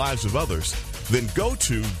lives and the lives of others, then go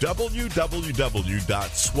to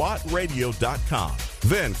www.swatradio.com.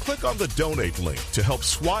 Then click on the donate link to help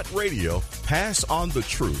SWAT Radio pass on the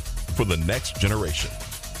truth for the next generation.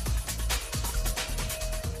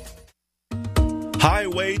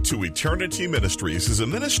 Highway to Eternity Ministries is a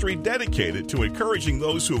ministry dedicated to encouraging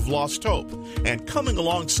those who have lost hope and coming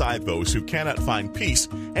alongside those who cannot find peace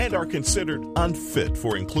and are considered unfit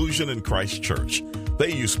for inclusion in Christ's church.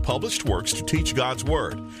 They use published works to teach God's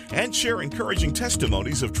Word and share encouraging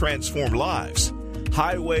testimonies of transformed lives.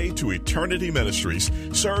 Highway to Eternity Ministries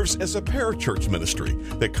serves as a parachurch ministry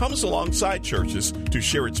that comes alongside churches to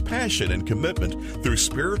share its passion and commitment through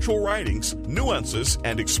spiritual writings, nuances,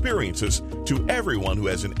 and experiences to everyone who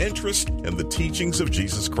has an interest in the teachings of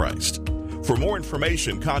Jesus Christ. For more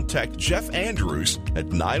information, contact Jeff Andrews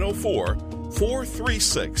at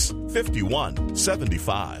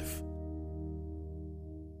 904-436-5175.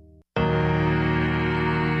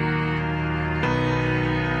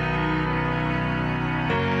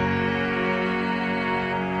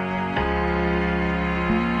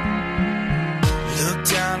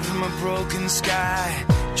 Broken sky,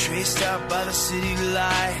 traced out by the city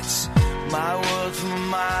lights. My world from a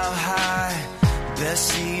mile high, best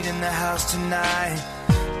seat in the house tonight.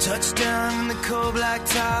 Touchdown in the cold black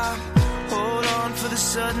top, hold on for the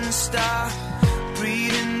sudden stop.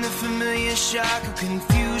 Breathe in the familiar shock of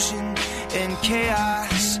confusion and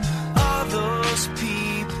chaos. All those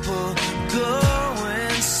people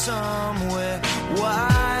going somewhere,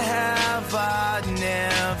 why have I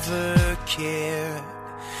never cared?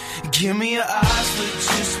 Give me your eyes for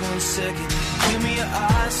just 1 second. Give me your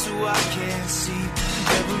eyes so I can see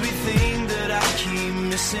everything that I keep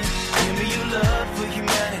missing. Give me your love for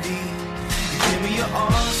humanity. Give me your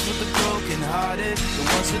arms for the broken-hearted, the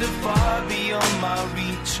ones that are far beyond my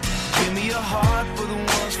reach. Give me your heart for the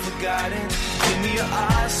ones forgotten. Give me your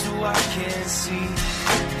eyes so I can see.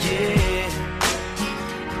 Yeah,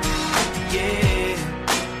 yeah,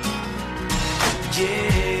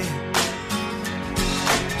 yeah.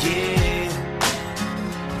 Yeah.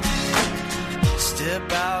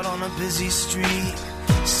 Step out on a busy street,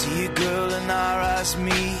 see a girl and our eyes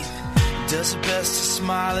meet. Does her best to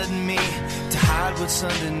smile at me, to hide what's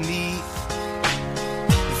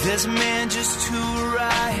underneath. There's a man just to her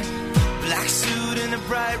right, black suit and a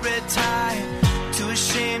bright red tie. Too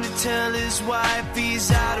ashamed to tell his wife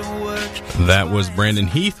he's out of work. That was Brandon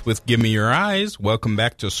Heath with Give Me Your Eyes. Welcome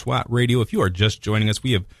back to SWAT Radio. If you are just joining us,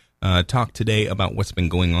 we have talk today about what's been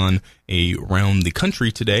going on around the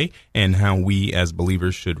country today and how we as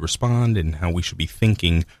believers should respond and how we should be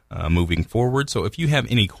thinking moving forward. So if you have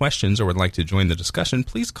any questions or would like to join the discussion,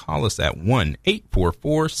 please call us at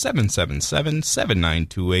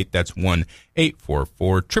 1-844-777-7928. That's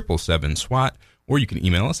 1-844-777-SWAT. Or you can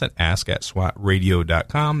email us at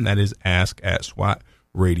ask@swatradio.com. That is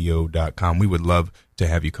ask@swatradio.com. We would love to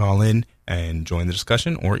have you call in and join the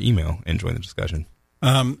discussion or email and join the discussion.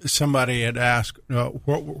 Somebody had asked,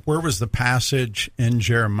 where was the passage in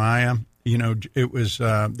Jeremiah? You know, it was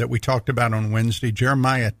that we talked about on Wednesday,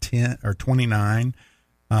 Jeremiah 10 or 29,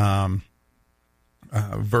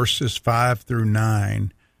 verses 5 through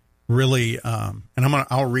 9. Really, and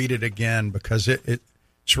I'll read it again because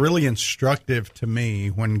it's really instructive to me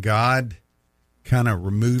when God kind of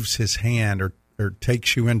removes His hand or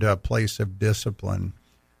takes you into a place of discipline.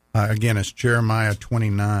 Again, it's Jeremiah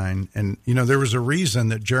 29. And, you know, there was a reason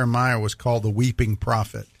that Jeremiah was called the weeping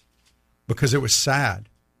prophet, because it was sad.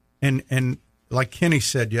 And like Kenny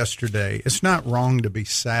said yesterday, it's not wrong to be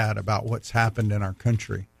sad about what's happened in our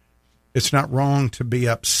country. It's not wrong to be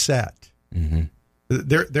upset. Mm-hmm.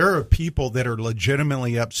 There are people that are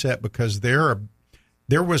legitimately upset because there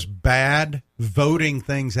was bad voting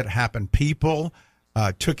things that happened. People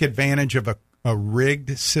took advantage of a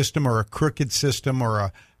rigged system or a crooked system or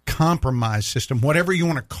a compromise system, whatever you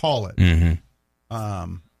want to call it.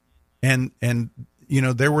 Mm-hmm. And you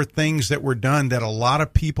know, there were things that were done that a lot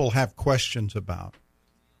of people have questions about,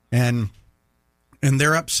 and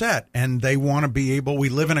they're upset and they want to be able. We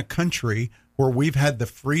live in a country where we've had the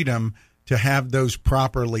freedom to have those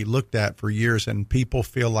properly looked at for years, and people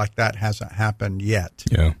feel like that hasn't happened yet.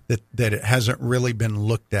 Yeah, that it hasn't really been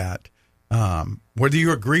looked at. Whether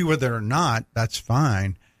you agree with it or not, that's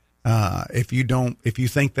fine. If you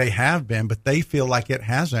think they have been, but they feel like it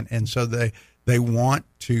hasn't, and so they want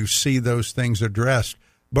to see those things addressed.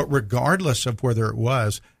 But regardless of whether it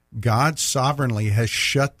was, God sovereignly has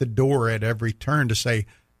shut the door at every turn to say,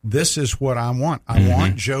 this is what I want. I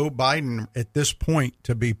want Joe Biden at this point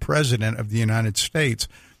to be president of the United States.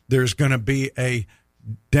 There's going to be a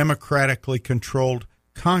democratically controlled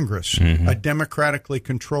Congress, a democratically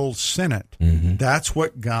controlled Senate. That's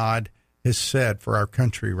what God is said for our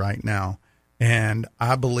country right now. And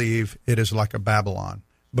I believe it is like a Babylon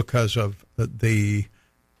because of the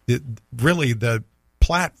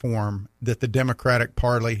platform that the Democratic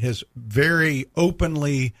Party has very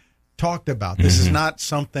openly talked about. This is not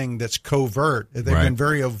something that's covert. They've been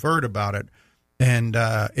very overt about it. And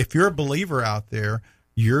if you're a believer out there,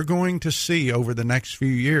 you're going to see over the next few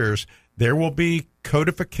years, there will be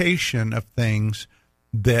codification of things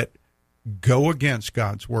that go against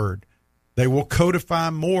God's word. They will codify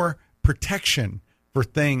more protection for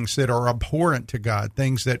things that are abhorrent to God,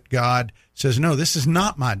 things that God says, no, this is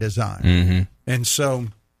not my design. And so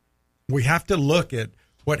we have to look at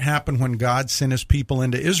what happened when God sent his people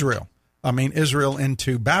into Israel. Israel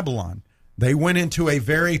into Babylon. They went into a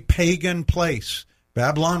very pagan place.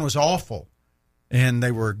 Babylon was awful, and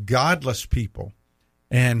they were godless people.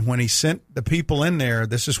 And when he sent the people in there,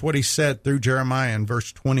 this is what he said through Jeremiah in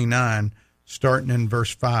verse 29, starting in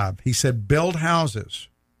verse 5. He said, build houses.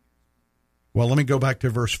 Well, let me go back to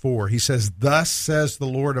verse 4. He says, thus says the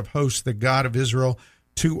Lord of hosts, the God of Israel,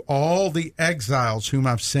 to all the exiles whom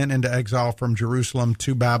I've sent into exile from Jerusalem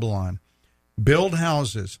to Babylon. Build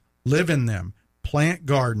houses, live in them, plant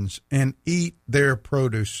gardens, and eat their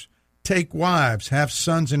produce. Take wives, have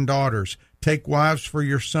sons and daughters. Take wives for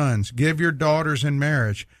your sons. Give your daughters in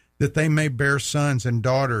marriage, that they may bear sons and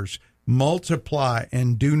daughters. Multiply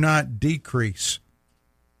and do not decrease.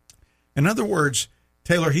 In other words,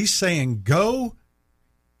 Taylor, he's saying, go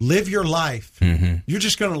live your life. You're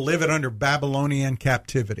just going to live it under Babylonian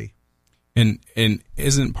captivity. And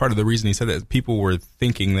isn't part of the reason he said that people were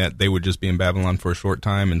thinking that they would just be in Babylon for a short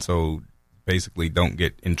time, and so basically don't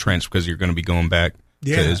get entrenched because you're going to be going back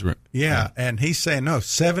to Israel? Yeah, and he's saying, no,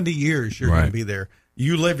 70 years you're going to be there.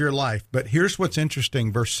 You live your life. But here's what's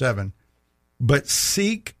interesting, verse 7. But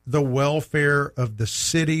seek the welfare of the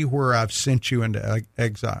city where I've sent you into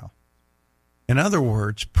exile. In other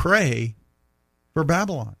words, pray for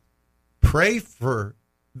Babylon. Pray for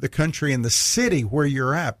the country and the city where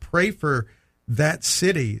you're at. Pray for that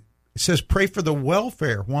city. It says pray for the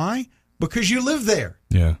welfare. Why? Because you live there.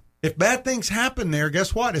 Yeah. If bad things happen there,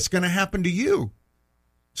 guess what? It's going to happen to you.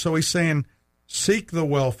 So he's saying, seek the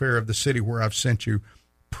welfare of the city where I've sent you.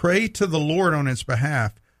 Pray to the Lord on its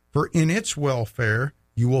behalf, for in its welfare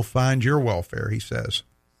you will find your welfare, he says.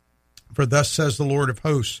 For thus says the Lord of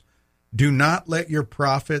hosts, do not let your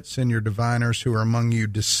prophets and your diviners who are among you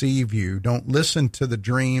deceive you. Don't listen to the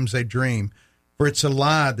dreams they dream, for it's a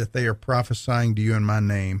lie that they are prophesying to you in my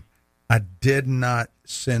name. I did not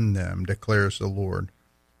send them, declares the Lord.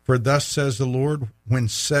 For thus says the Lord, when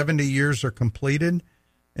 70 years are completed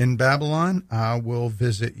in Babylon, I will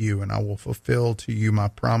visit you, and I will fulfill to you my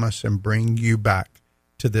promise and bring you back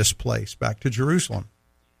to this place, back to Jerusalem.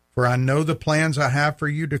 For I know the plans I have for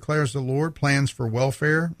you, declares the Lord, plans for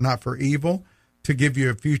welfare, not for evil, to give you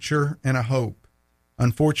a future and a hope.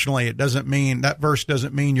 Unfortunately, that verse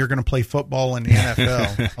doesn't mean you're going to play football in the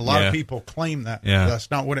NFL. A lot of people claim that.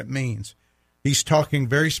 That's not what it means. He's talking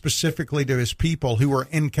very specifically to his people who are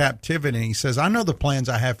in captivity. And he says, I know the plans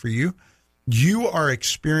I have for you. You are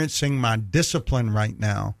experiencing my discipline right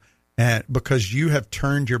now because you have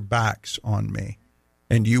turned your backs on me.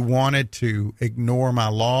 And you wanted to ignore my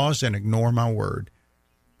laws and ignore my word.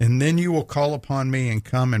 And then you will call upon me and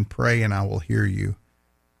come and pray, and I will hear you.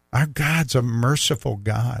 Our God's a merciful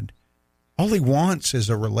God. All he wants is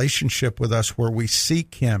a relationship with us where we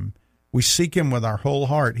seek him. We seek him with our whole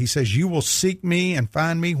heart. He says, you will seek me and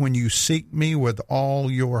find me when you seek me with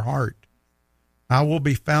all your heart. I will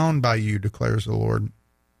be found by you, declares the Lord,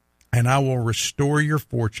 and I will restore your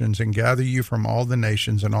fortunes and gather you from all the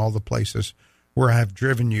nations and all the places where I have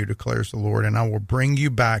driven you, declares the Lord, and I will bring you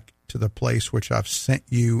back to the place which I've sent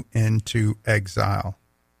you into exile.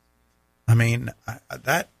 I mean,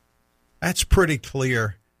 that's pretty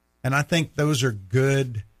clear, and I think those are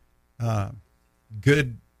good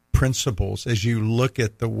principles as you look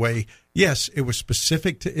at the way. Yes, it was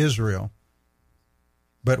specific to Israel,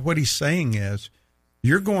 but what he's saying is,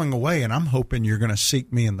 you're going away, and I'm hoping you're going to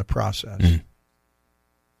seek me in the process.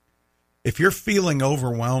 If you're feeling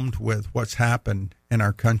overwhelmed with what's happened in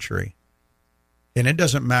our country, and it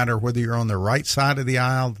doesn't matter whether you're on the right side of the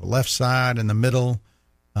aisle, the left side, in the middle,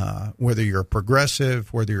 whether you're a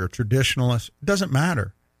progressive, whether you're a traditionalist, it doesn't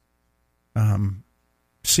matter.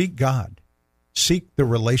 Seek God. Seek the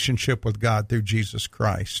relationship with God through Jesus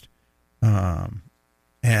Christ.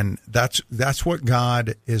 And that's what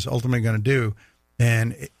God is ultimately going to do.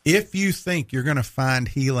 And if you think you're going to find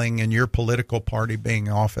healing in your political party being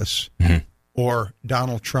in office or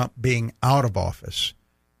Donald Trump being out of office,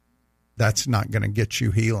 that's not going to get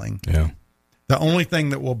you healing. Yeah. The only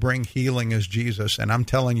thing that will bring healing is Jesus. And I'm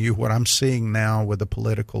telling you, what I'm seeing now with the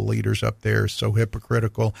political leaders up there is so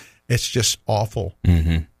hypocritical. It's just awful.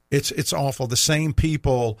 Mm-hmm. It's awful. The same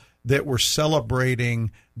people that were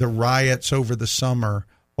celebrating the riots over the summer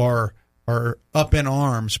are up in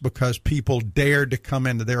arms because people dared to come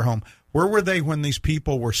into their home. Where were they when these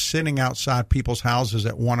people were sitting outside people's houses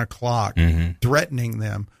at 1 o'clock, threatening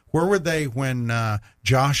them? Where were they when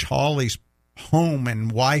Josh Hawley's home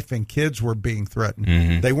and wife and kids were being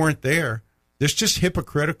threatened? They weren't there. It's just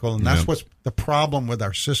hypocritical, and that's what's the problem with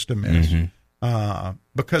our system is.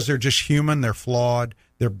 Because they're just human, they're flawed,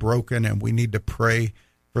 they're broken, and we need to pray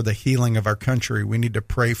for the healing of our country. We need to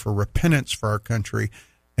pray for repentance for our country,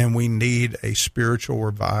 and we need a spiritual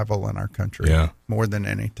revival in our country more than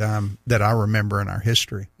any time that I remember in our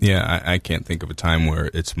history. Yeah, I can't think of a time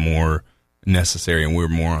where it's more necessary, and we're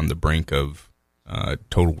more on the brink of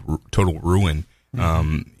total ruin.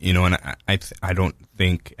 And I don't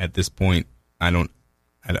think at this point, I don't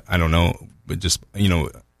know, but just,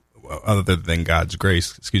 other than God's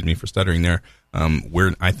grace, excuse me for stuttering there,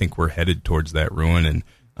 I think we're headed towards that ruin.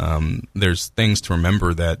 And there's things to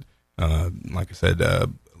remember that, like I said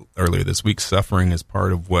earlier this week, suffering is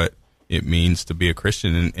part of what it means to be a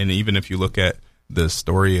Christian. And even if you look at the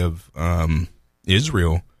story of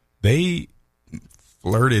Israel, they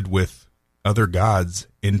flirted with other gods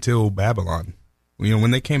until Babylon. When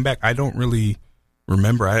they came back, I don't really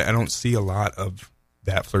remember. I don't see a lot of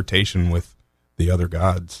that flirtation with the other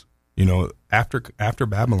gods. After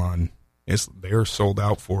Babylon, they're sold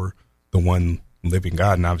out for the one living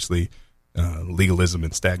God, and obviously legalism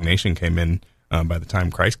and stagnation came in by the time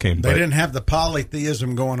Christ came. They didn't have the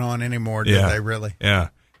polytheism going on anymore, did they really? Yeah.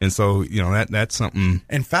 And so, that's something.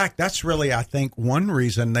 In fact, that's really, I think, one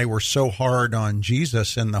reason they were so hard on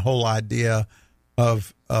Jesus and the whole idea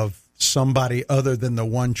of somebody other than the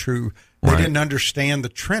one true. They didn't understand the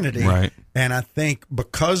Trinity. Right. And I think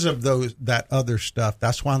because of that other stuff,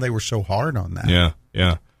 that's why they were so hard on that.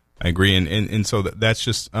 Yeah. I agree. And so that's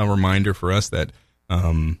just a reminder for us that,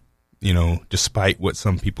 despite what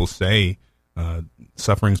some people say,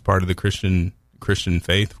 suffering is part of the Christian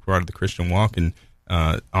faith, part of the Christian walk, and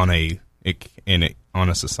on a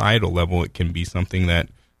societal level, it can be something that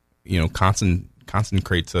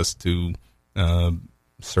concentrates us to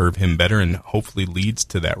serve Him better, and hopefully leads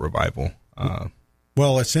to that revival.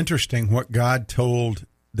 Well, it's interesting what God told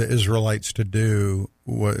the Israelites to do.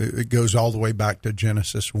 It goes all the way back to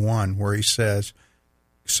Genesis 1, where He says,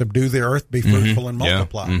 "Subdue the earth, be fruitful, and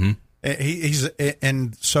multiply." Yeah.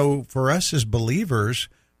 And so for us as believers,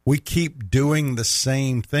 we keep doing the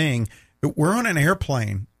same thing. We're on an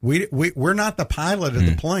airplane. We're not the pilot of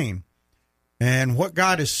the plane. And what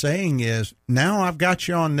God is saying is, now I've got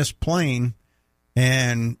you on this plane,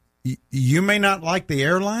 and you may not like the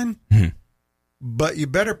airline, but you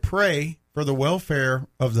better pray for the welfare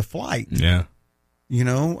of the flight. Yeah.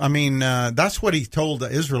 That's what He told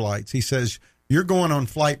the Israelites. He says, you're going on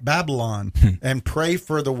Flight Babylon and pray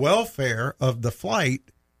for the welfare of the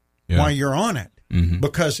flight while you're on it.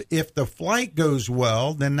 Because if the flight goes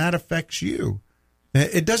well, then that affects you.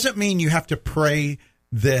 It doesn't mean you have to pray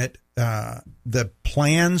that the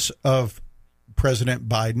plans of President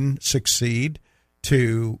Biden succeed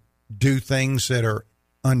to do things that are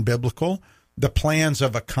unbiblical, the plans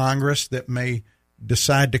of a Congress that may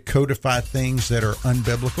decide to codify things that are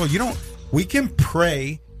unbiblical. We can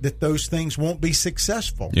pray that those things won't be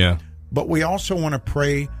successful. Yeah. But we also want to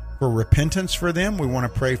pray for repentance for them. We want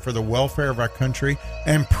to pray for the welfare of our country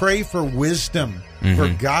and pray for wisdom for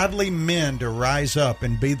godly men to rise up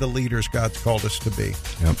and be the leaders God's called us to be.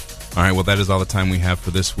 Yep. All right. Well, that is all the time we have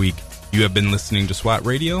for this week. You have been listening to SWAT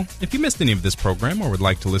Radio. If you missed any of this program or would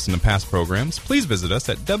like to listen to past programs, please visit us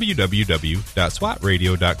at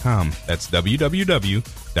www.swatradio.com. That's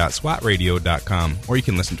www.swatradio.com. Or you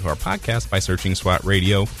can listen to our podcast by searching SWAT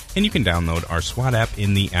Radio, and you can download our SWAT app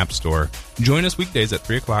in the App Store. Join us weekdays at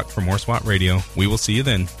 3 o'clock for more SWAT Radio. We will see you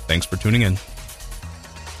then. Thanks for tuning in.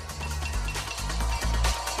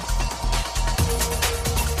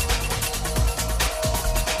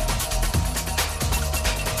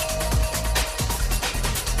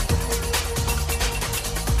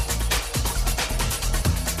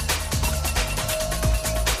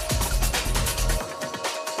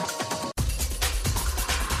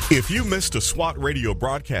 If you missed a SWAT radio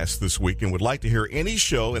broadcast this week and would like to hear any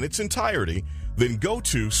show in its entirety, then go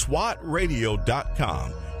to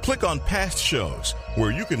SWATradio.com. Click on past shows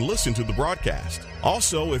where you can listen to the broadcast.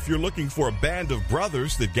 Also, if you're looking for a band of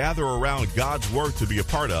brothers that gather around God's Word to be a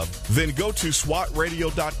part of, then go to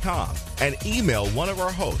SWATradio.com and email one of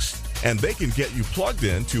our hosts, and they can get you plugged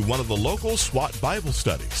in to one of the local SWAT Bible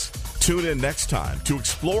studies. Tune in next time to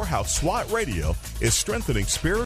explore how SWAT Radio is strengthening spiritual